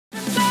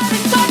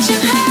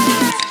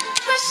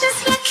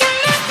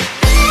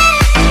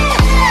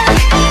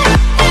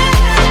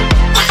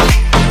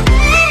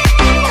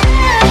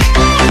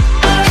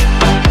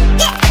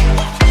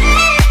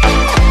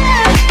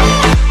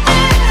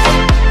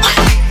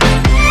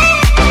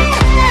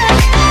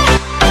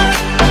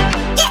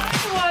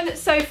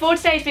For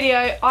today's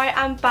video, I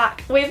am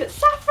back with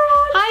Saffron.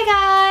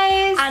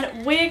 Hi guys.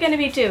 And we're going to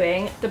be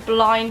doing the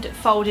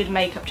blindfolded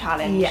makeup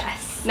challenge.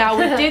 Yes. Now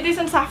we did this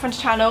on Saffron's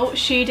channel.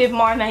 She did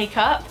my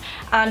makeup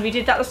and we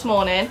did that this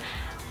morning.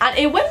 And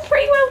it went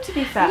pretty well, to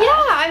be fair. Yeah,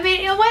 I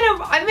mean, there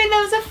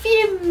was a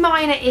few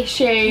minor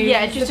issues.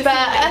 Yeah, just a few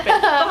little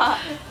bits.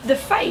 But the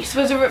face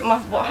was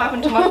what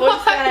happened to my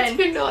voice then? I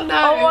do not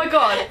know. Oh my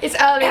god. It's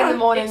early in the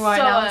morning right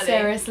so now, early.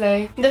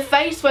 seriously. The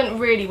face went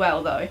really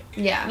well though.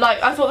 Yeah.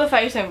 Like, I thought the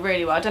face went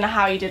really well. I don't know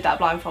how you did that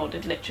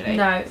blindfolded, literally.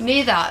 No,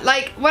 neither.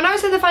 Like, when I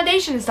was in the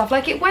foundation and stuff,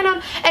 like, it went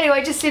on.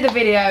 Anyway, just see the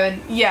video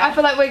and yeah. I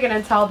feel like we're going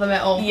to tell them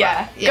it all.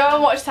 Yeah. Go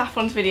and watch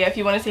Saffron's video if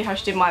you want to see how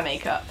she did my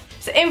makeup.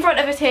 So in front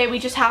of us here we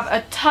just have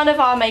a ton of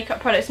our makeup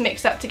products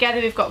mixed up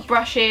together. We've got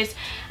brushes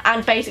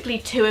and basically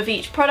 2 of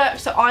each product.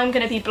 So I'm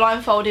going to be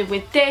blindfolded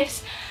with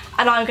this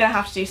and I'm going to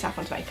have to do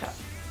Saffron's makeup.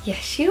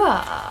 Yes, you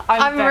are.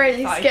 I'm really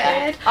excited.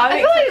 scared. I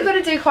feel like you're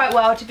going to do quite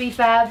well, to be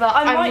fair, but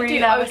I'm really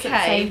nervous at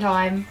the same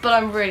time. But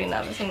I'm really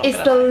nervous. I'm not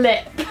It's the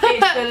lip.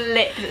 It's the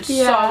lip that's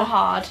so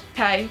hard.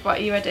 Okay, right,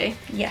 are you ready?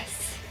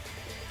 Yes.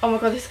 Oh my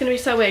god, this is going to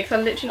be so weird because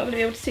I'm literally not going to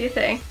be able to see a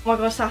thing. Oh my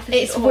god, Saff, this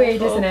It's is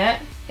weird, awful. isn't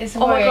it? It's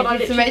oh weird. My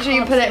god, I so make sure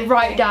you put it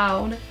right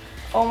down.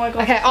 Oh my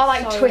god. Okay, I'll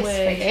like so twist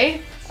weird. for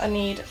you. I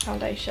need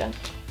foundation.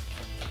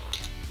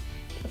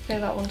 I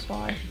think that one's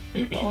mine.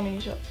 But I'll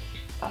use it.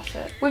 That's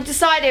it. We've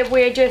decided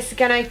we're just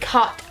gonna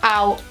cut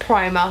out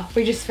primer.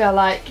 We just feel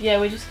like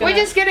we're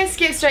just gonna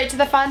skip straight to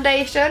the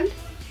foundation.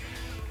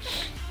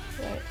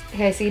 Right.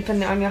 Okay, so you're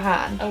putting it on your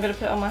hand. I'm gonna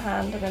put it on my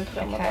hand and then put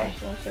it on my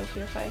brush and then feel for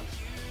your face.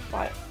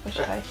 Right, where's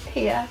your face?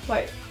 Here.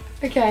 Wait.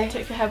 Okay.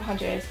 Take your hair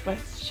behind your ears. Wait,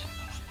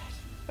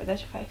 wait,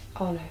 there's your face.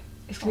 Oh no,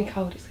 it's gonna be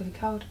cold. It's gonna be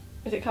cold.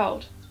 Is it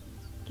cold?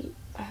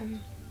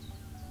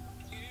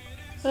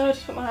 Oh, I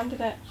just put my hand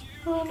in it.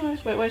 Oh no.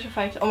 Wait, where's your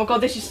face? Oh my god,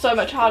 this is so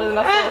much harder than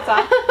I thought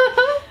it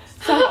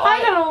was. So I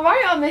did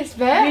alright on this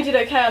bit. You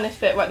did okay on this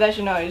bit. Right, there's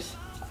your nose.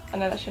 I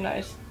know that's your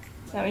nose.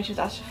 That means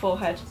that's your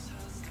forehead.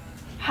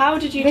 How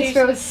did you do this?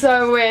 This feels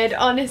so weird,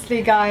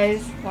 honestly,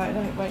 guys. Right,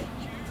 let me wait.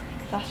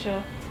 That's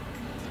your.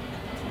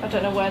 I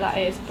don't know where that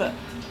is, but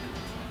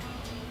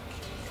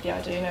yeah,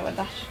 I do know where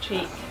that's your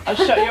cheek. I'll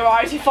shut your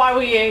eyes if I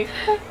were you.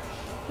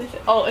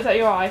 Oh, is that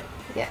your eye?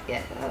 Yeah,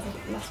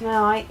 that's my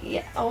eye.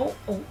 Yeah.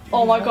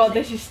 Oh my god,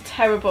 this is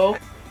terrible.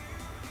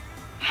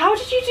 How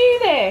did you do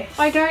this?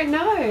 I don't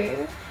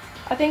know.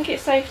 I think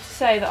it's safe to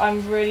say that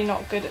I'm really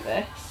not good at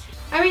this.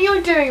 I mean,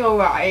 you're doing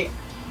alright.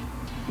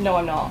 No,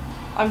 I'm not.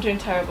 I'm doing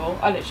terrible.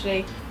 I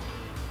literally.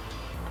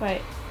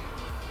 Wait.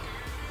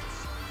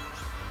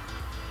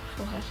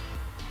 Forehead.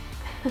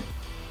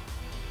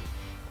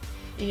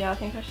 Yeah, I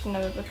think I should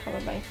never become a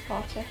makeup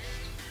artist.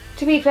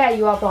 To be fair,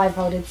 you are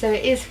blindfolded, so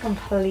it is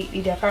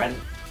completely different.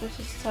 This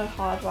is so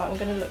hard. Right, I'm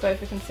going to go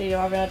for concealer.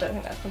 I mean, I don't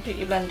think that's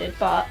completely blended,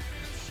 but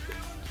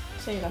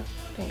see then.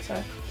 I think so.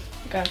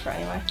 I'm going for it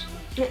anyway.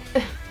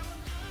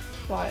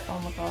 Right, oh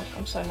my god,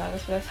 I'm so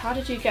nervous for this. How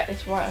did you get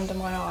this right under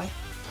my eye?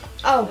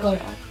 Oh god.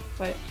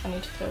 Wait, I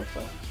need to feel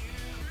for.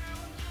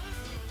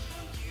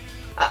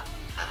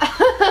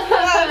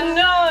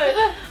 No!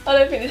 I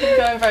don't think this is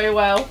going very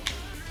well.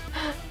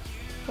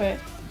 Wait.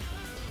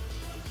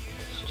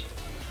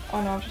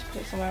 Oh no, I've just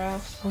put it somewhere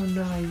else. Oh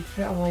no, you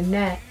put it on my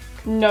neck.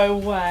 No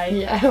way.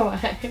 Yeah, no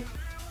way.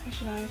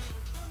 Where's your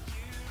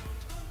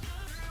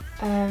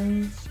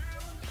nose?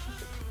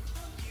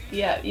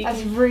 Yeah,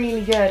 that's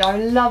really good.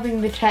 I'm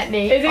loving the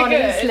technique. Is it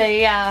honestly, good?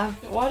 Yeah.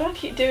 Why do I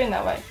keep doing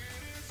that way?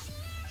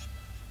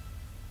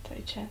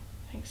 Dirty chin.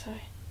 I think so.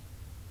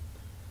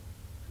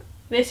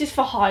 This is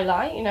for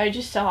highlight, you know,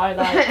 just to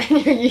highlight.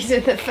 You're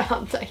using the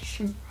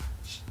foundation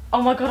brush.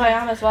 Oh my god, I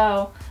am as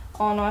well.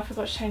 Oh no, I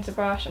forgot to change the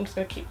brush. I'm just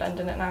going to keep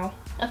blending it now.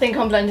 I think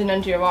I'm blending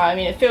under your eye. I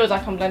mean, it feels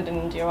like I'm blending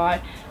under your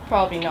eye.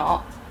 Probably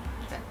not.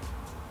 I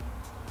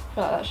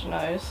feel like that's your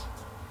nose.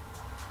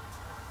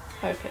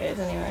 Hope it is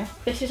anyway.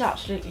 This is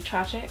absolutely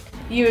tragic.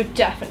 You have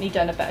definitely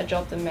done a better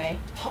job than me.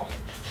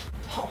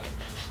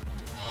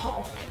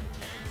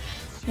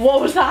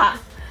 What was that?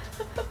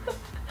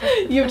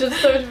 You've done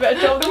so much better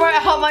job than me.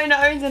 Right on my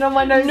nose and on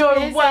my nose. No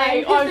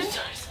way! I'm so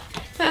sorry.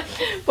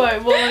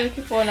 Right, what am I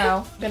looking for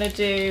now? I'm gonna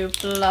do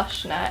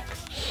blush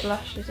next.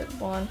 Blush is at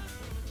 1,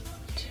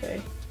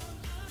 2.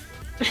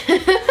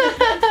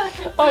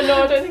 Oh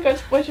no, I don't think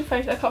where's your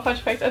face? I can't find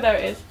your face. Oh, there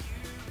it is.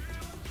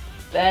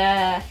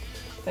 There.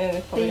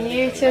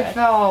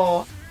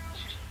 Beautiful.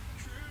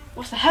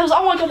 What's the hell?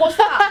 Oh my god, what's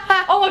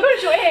that? Oh my god,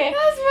 it's your ear.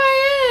 That's my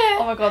ear.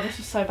 Oh my god, this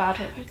is so bad.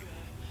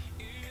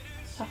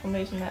 Saffron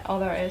losing it. Oh,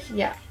 there it is.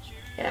 Yeah,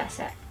 that's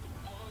it.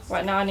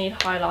 Right, now I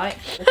need highlight.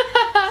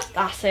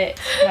 That's it.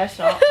 No, it's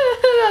not.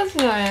 That's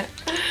not it.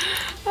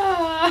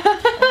 I'm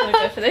gonna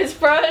go for this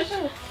brush.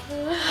 1.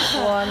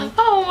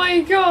 Oh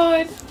my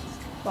god.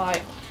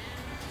 Right.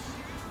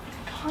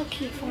 I can't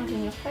keep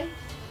finding your face.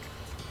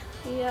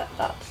 Yeah,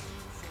 that's.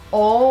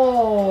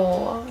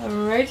 Oh,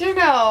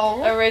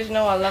 original.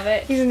 Original, I love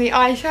it. Using the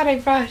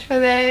eyeshadow brush for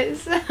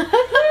this.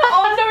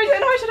 Oh no, it's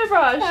an eyeshadow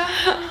brush.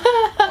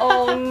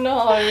 Oh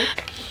no.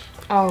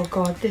 Oh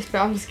god, this bit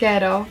I'm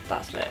scared of.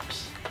 That's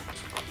lips.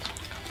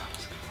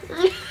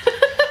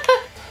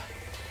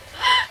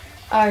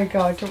 Oh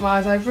god, do you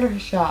want my eyes open or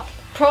shut?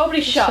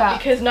 Probably shut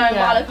because no, yeah.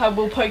 Malak, I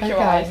will poke your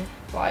eyes.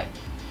 Right.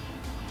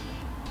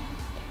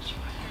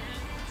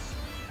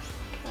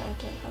 Okay, I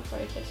don't have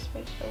very good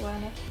spatial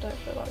awareness. I don't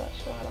feel like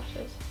that's your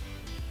eyelashes.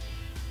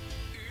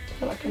 I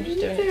feel like I'm just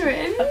doing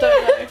it. I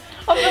don't know.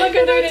 I feel like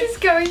I'm doing it. Just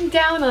going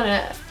down on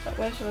it. Like,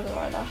 where's your other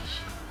eyelash?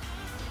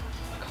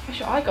 God, where's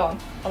your eye gone?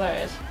 Oh, there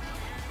it is.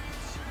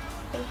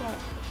 Where's my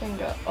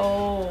finger?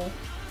 Oh.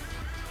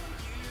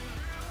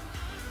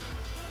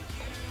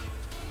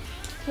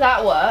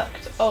 That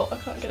worked. Oh, I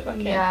can't get it back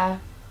in. Yeah.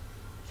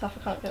 Saf,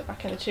 I can't get it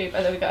back in the tube.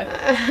 Oh, there we go.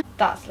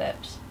 That's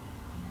lips.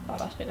 That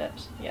must be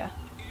lips. Yeah.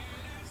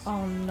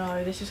 Oh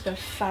no, this is going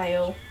to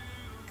fail.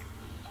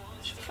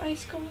 Is your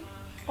face gone?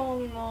 Oh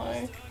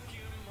no.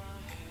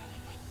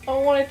 I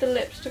wanted the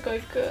lips to go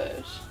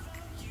good.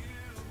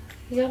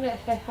 You got it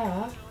so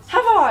far.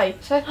 Have I?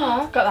 So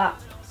far? Got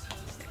that.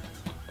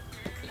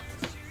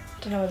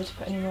 Don't know whether to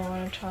put any more on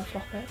and try and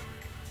flop it.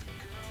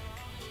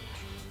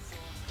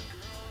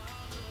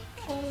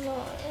 Oh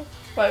no.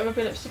 Right, rub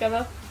your lips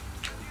together.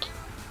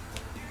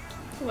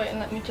 Wait and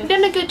let me just... You've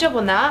done a good job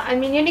on that. I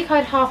mean, you only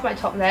covered half my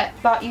top lip,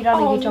 but you've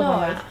done a good job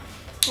on that.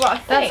 Right, I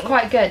think... That's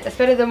quite good. That's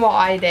better than what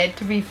I did,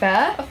 to be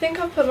fair. I think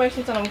I've put most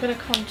things on. I'm going to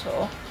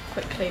contour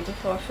quickly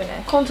before I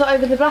finish. Contour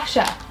over the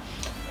blusher?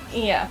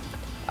 Yeah.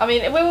 I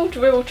mean, we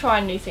will try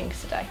new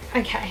things today.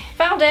 Okay.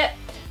 Found it!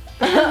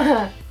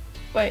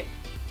 Wait.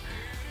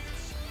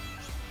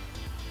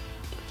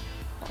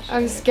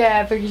 I'm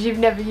scared because you've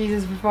never used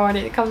this before and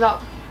it comes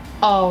up.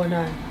 Oh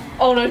no.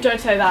 Oh no, don't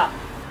say that.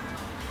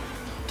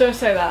 Don't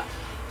say that.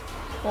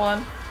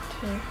 1,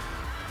 2.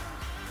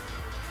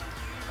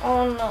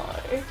 Oh no.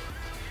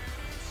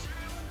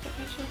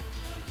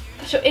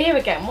 That's your ear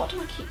again. What do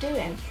I keep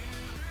doing?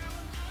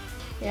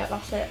 Yeah,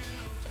 that's it.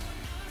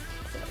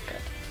 Does it look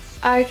good?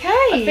 Okay.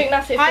 I think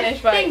that's it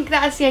finished, right? I think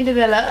that's the end of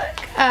the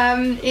look.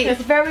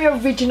 It's very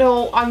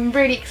original. I'm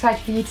really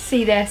excited for you to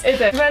see this. Is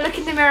it? When I look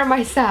in the mirror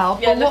myself,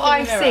 Yeah, but what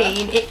I've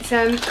seen, it's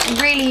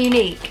really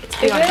unique,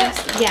 to be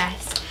honest. It?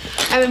 Yes.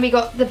 And then we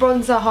got the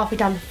bronzer halfway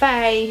down the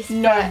face.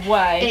 No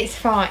way. It's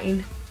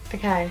fine.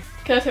 Okay.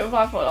 Can I take my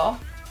blindfold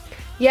off?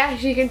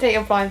 Yes, you can take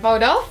your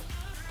blindfold off.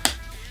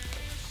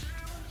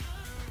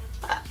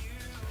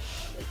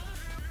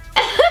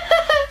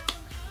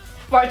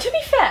 Right, to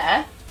be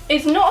fair,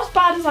 it's not as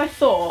bad as I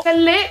thought. The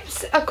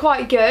lips are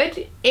quite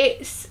good.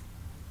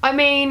 I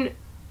mean...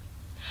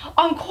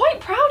 I'm quite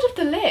proud of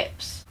the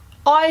lips.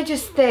 I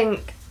just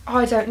think,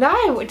 I don't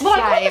know what to say.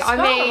 I got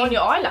the scar on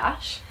your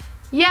eyelash.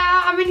 Yeah,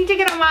 I mean you did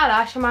get it on my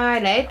eyelash, on my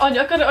eyelid. Oh, I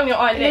got it on your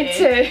eyelid. Lid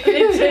too.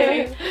 Lid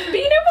too. But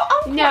you know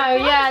what? I'm No, quite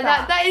proud yeah, of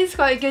that. that is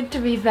quite good to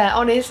be fair,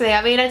 honestly.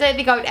 I mean, I don't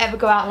think I would ever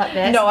go out like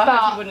this. No, I but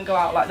actually wouldn't go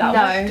out like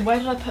that. No. Where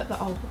did I put the...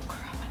 Oh,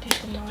 crap, I did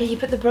the yeah, you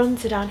put the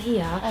bronzer down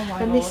here, Oh my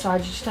and God. this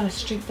side you just done a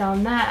streak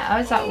down there. I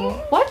was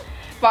like, what?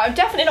 Right, I'm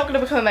definitely not going to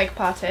become a makeup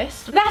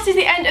artist. That is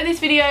the end of this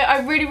video. I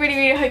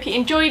really hope you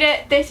enjoyed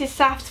it. This is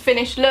Saf's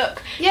finished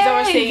look. She's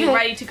obviously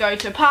ready to go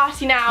to a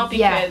party now because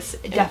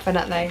yes,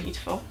 definitely. It's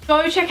beautiful.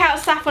 Go check out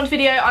Saffron's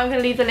video. I'm going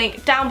to leave the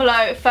link down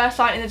below, first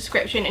line in the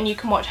description, and you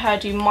can watch her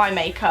do my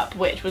makeup,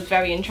 which was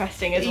very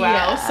interesting as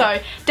well. Yeah.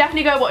 So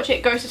definitely go watch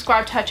it, go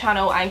subscribe to her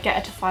channel and get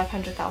her to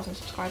 500,000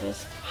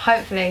 subscribers.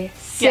 Hopefully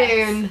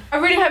soon. Yes. I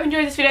really hope you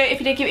enjoyed this video. If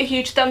you did, give it a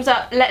huge thumbs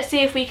up. Let's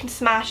see if we can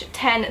smash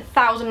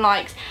 10,000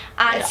 likes,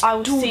 and I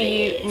will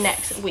see you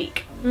next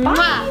week.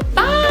 Bye.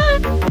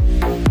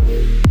 Bye.